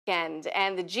And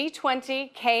the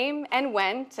G20 came and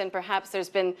went, and perhaps there's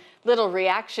been little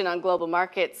reaction on global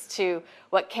markets to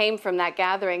what came from that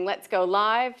gathering. Let's go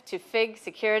live to FIIG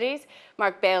Securities.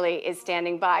 Mark Bayley is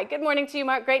standing by. Good morning to you,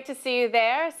 Mark. Great to see you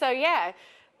there. So yeah,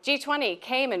 G20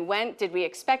 came and went. Did we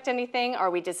expect anything? Are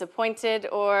we disappointed,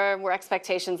 or were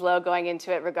expectations low going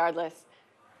into it regardless?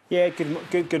 Yeah,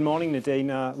 good morning, Nadine.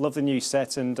 Love the new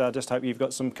set, and just hope you've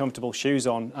got some comfortable shoes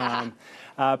on.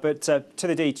 But to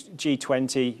the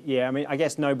G20, yeah, I mean, I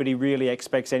guess nobody really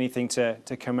expects anything to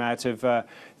come out of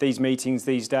these meetings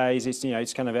these days. It's, you know,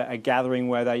 it's kind of a gathering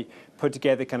where they put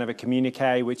together kind of a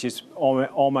communique, which is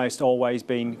almost always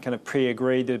been kind of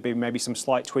pre-agreed. There'd be maybe some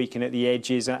slight tweaking at the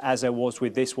edges, as there was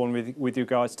with this one, with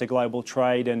regards to global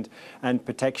trade and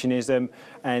protectionism,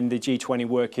 and the G20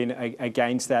 working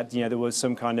against that. You know, there was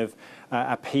some kind of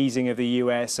appeasing of the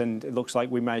US, and it looks like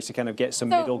we managed to kind of get some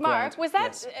middle ground. Mark, was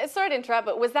that, yes. Sorry to interrupt,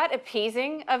 but was that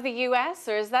appeasing of the US,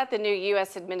 or is that the new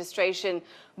US administration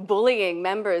bullying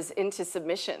members into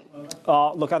submission?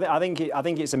 Look, I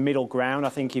think it's a middle ground. I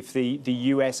think if the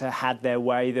US had their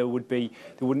way, there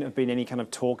wouldn't have been any kind of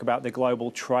talk about the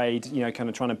global trade, you know, kind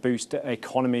of trying to boost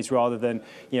economies, rather than,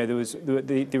 you know, there was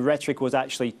the rhetoric was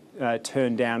actually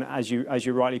turned down, as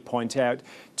you rightly point out,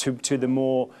 to the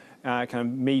more kind of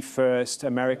me first,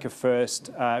 America first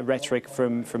rhetoric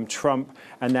from Trump,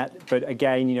 and that. But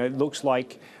again, you know, it looks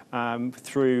like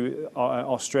through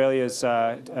Australia's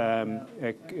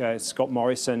Scott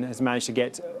Morrison has managed to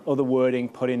get other wording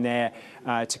put in there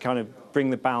to kind of bring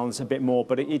the balance a bit more.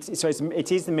 But it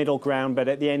is the middle ground. But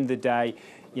at the end of the day,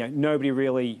 you know, nobody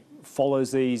really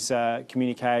follows these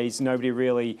communiques. Nobody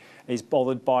really is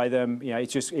bothered by them. You know,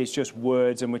 it's just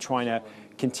words, and we're trying to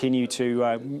continue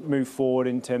to move forward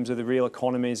in terms of the real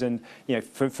economies. And, you know,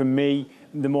 for me,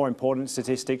 the more important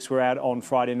statistics were out on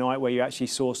Friday night, where you actually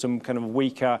saw some kind of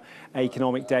weaker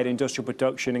economic data, industrial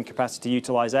production and capacity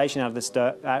utilization out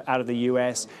of the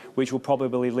US, which will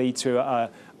probably lead to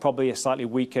probably a slightly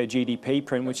weaker GDP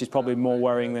print, which is probably more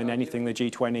worrying than anything the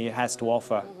G20 has to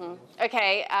offer. Mm-hmm.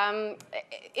 Okay,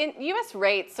 US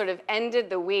rates sort of ended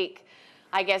the week,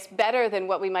 I guess, better than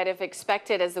what we might have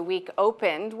expected as the week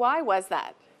opened. Why was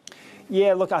that?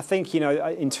 Yeah, look, I think, you know,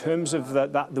 in terms of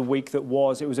the week that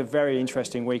was, it was a very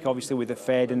interesting week, obviously, with the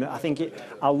Fed. And I think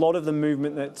a lot of the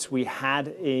movement that we had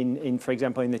in, for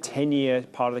example, in the 10-year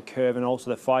part of the curve and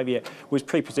also the 5-year was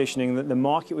pre-positioning that the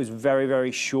market was very,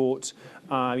 very short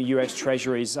US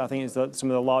Treasuries. I think it's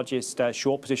some of the largest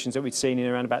short positions that we'd seen in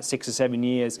around about 6 or 7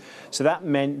 years. So that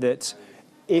meant that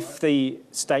if the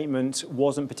statement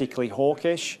wasn't particularly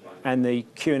hawkish and the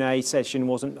Q&A session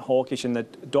wasn't hawkish and the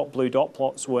blue dot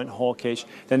plots weren't hawkish,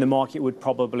 then the market would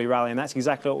probably rally. And that's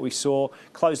exactly what we saw.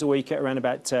 Closed the week at around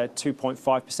about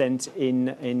 2.5%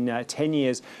 in 10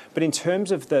 years. But in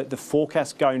terms of the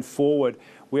forecast going forward,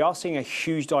 we are seeing a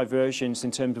huge divergence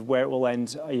in terms of where it will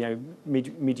end, you know,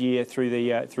 mid-year through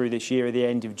this year at the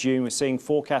end of June. We're seeing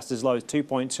forecasts as low as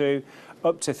 2.2%.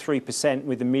 Up to 3%,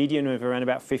 with the median of around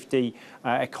about 50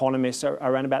 economists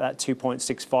around about that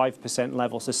 2.65%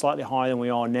 level, so slightly higher than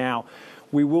we are now.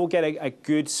 We will get a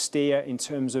good steer in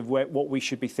terms of what we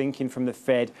should be thinking from the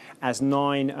Fed, as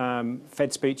 9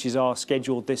 Fed speeches are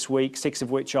scheduled this week, 6 of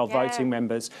which are voting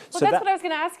members. Well, so that's what I was going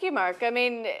to ask you, Mark. I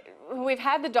mean, we've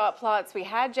had the dot plots, we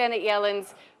had Janet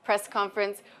Yellen's press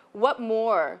conference. What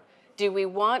more do we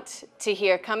want to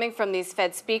hear coming from these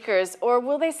Fed speakers, or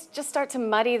will they just start to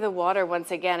muddy the water once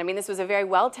again? I mean, this was a very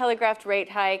well-telegraphed rate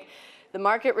hike. The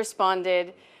market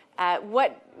responded.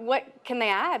 What can they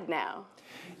add now?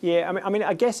 Yeah, I mean,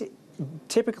 I guess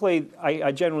typically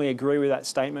I generally agree with that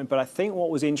statement, but I think what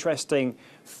was interesting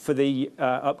for the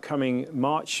upcoming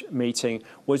March meeting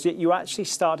was that you actually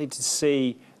started to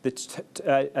see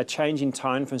a change in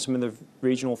tone from some of the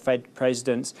regional Fed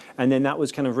presidents, and then that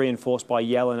was kind of reinforced by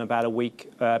Yellen about a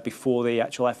week before the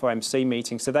actual FOMC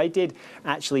meeting. So they did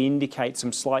actually indicate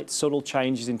some slight subtle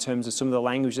changes in terms of some of the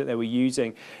language that they were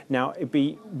using. Now,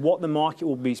 what the market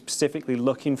will be specifically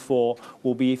looking for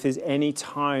will be if there's any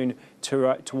tone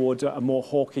towards a more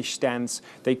hawkish stance,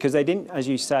 because they didn't, as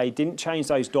you say, didn't change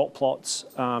those dot plots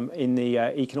in the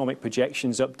economic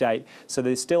projections update. So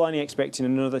they're still only expecting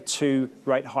another 2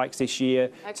 rate hikes this year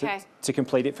to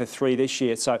complete it for 3 this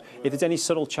year. So if there's any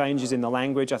subtle changes in the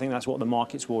language, I think that's what the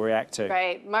markets will react to.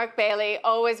 Great. Mark Bayley,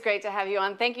 always great to have you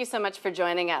on. Thank you so much for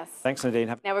joining us. Thanks,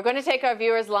 Nadine. Now we're going to take our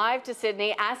viewers live to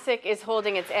Sydney. ASIC is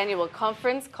holding its annual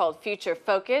conference called Future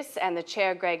Focus, and the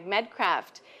chair, Greg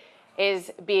Medcraft,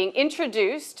 is being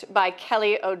introduced by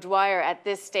Kelly O'Dwyer at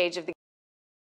this stage of the